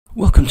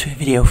Welcome to a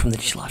video from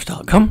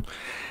thedishlife.com.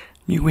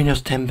 New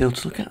Windows 10 build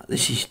to look at.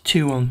 This is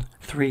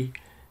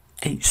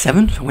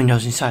 21387 for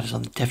Windows Insiders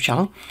on the Dev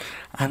channel.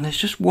 And there's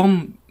just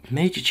one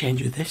major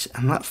change with this,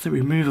 and that's the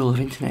removal of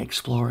Internet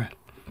Explorer.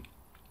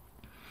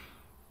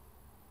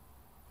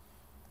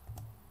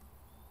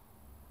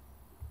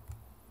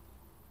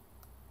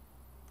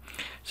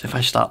 So if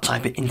I start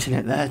typing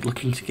internet there,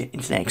 looking to get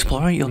Internet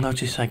Explorer, you'll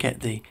notice I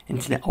get the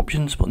internet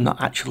options, but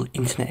not actual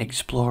Internet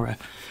Explorer.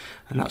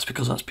 And that's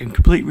because that's been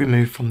completely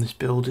removed from this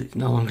build. It's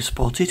no longer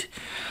supported,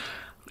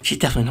 which is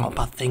definitely not a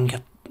bad thing.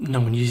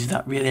 No one uses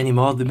that really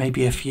anymore. There may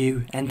be a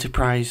few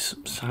enterprise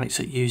sites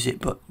that use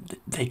it, but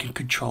they can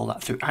control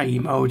that through IE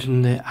mode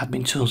and the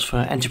admin tools for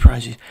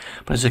enterprises.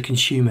 But as a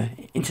consumer,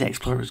 Internet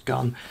Explorer is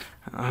gone,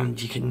 and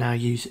you can now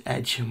use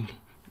Edge. And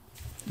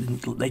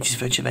the latest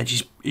version of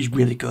Edge is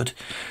really good.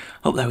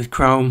 Up there with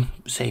Chrome,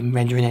 same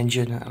rendering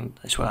engine, and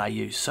that's what I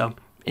use. So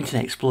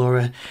Internet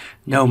Explorer,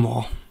 no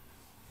more.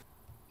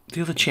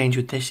 The other change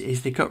with this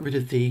is they got rid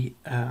of the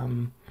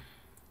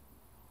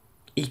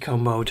eco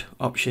mode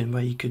option,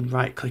 where you can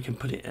right click and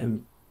put it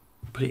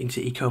into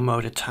eco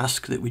mode, a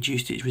task that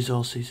reduced its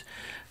resources.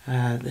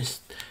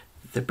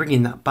 They're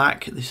bringing that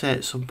back, they say,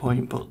 at some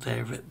point, but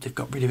they've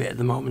got rid of it at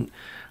the moment.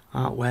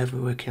 We're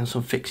working on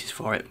some fixes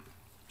for it.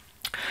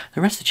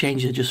 The rest of the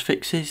changes are just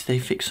fixes. They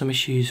fixed some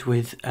issues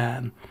with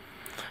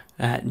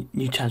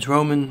New Times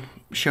Roman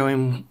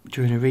showing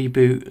during a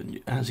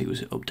reboot as it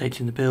was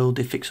updating the build.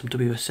 They fixed some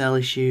WSL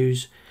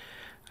issues.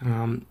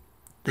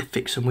 They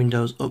fixed some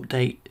Windows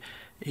Update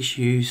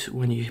issues.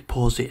 When you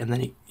pause it and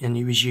then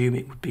you resume,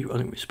 it would be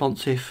running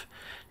responsive.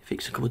 They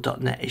fixed a couple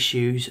of .NET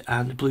issues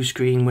and the blue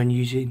screen when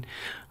using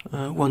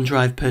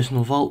OneDrive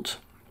Personal Vault.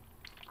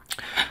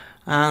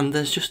 And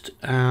there's just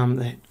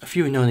a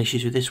few known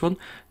issues with this one.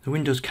 The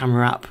Windows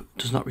Camera app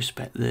does not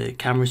respect the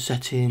camera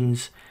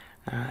settings.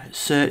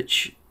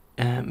 Search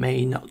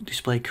may not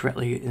display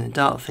correctly in the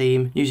data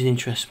theme. Using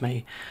interest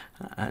may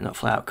not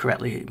fly out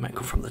correctly. It might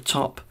come from the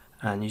top.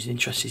 And using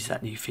interest is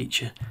that new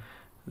feature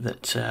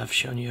that I've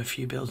shown you a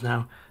few builds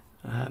now,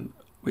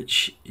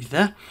 which is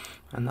there,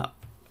 and that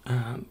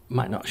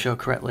might not show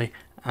correctly.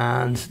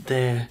 And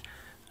they're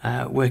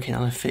working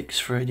on a fix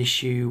for an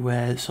issue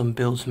where some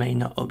builds may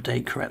not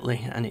update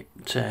correctly, and it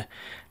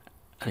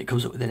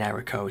comes up with an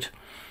error code.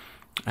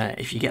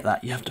 If you get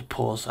that, you have to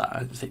pause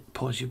that.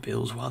 Pause your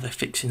builds while they're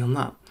fixing on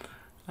that.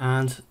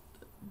 And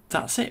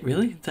that's it,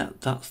 really.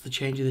 That's the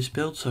change of this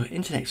build. So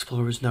Internet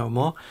Explorer is no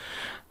more.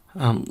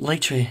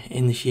 Later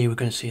in this year, we're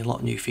going to see a lot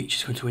of new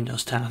features coming to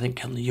Windows 10, I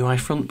think, on the UI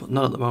front, but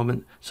not at the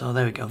moment. So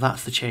there we go,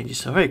 that's the changes.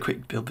 So a very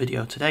quick build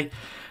video today.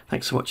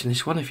 Thanks for watching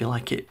this one. If you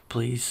like it,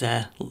 please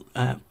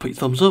put your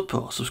thumbs up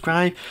or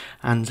subscribe.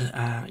 And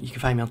you can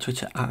find me on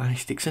Twitter at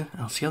IceDixon.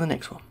 I'll see you on the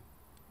next one.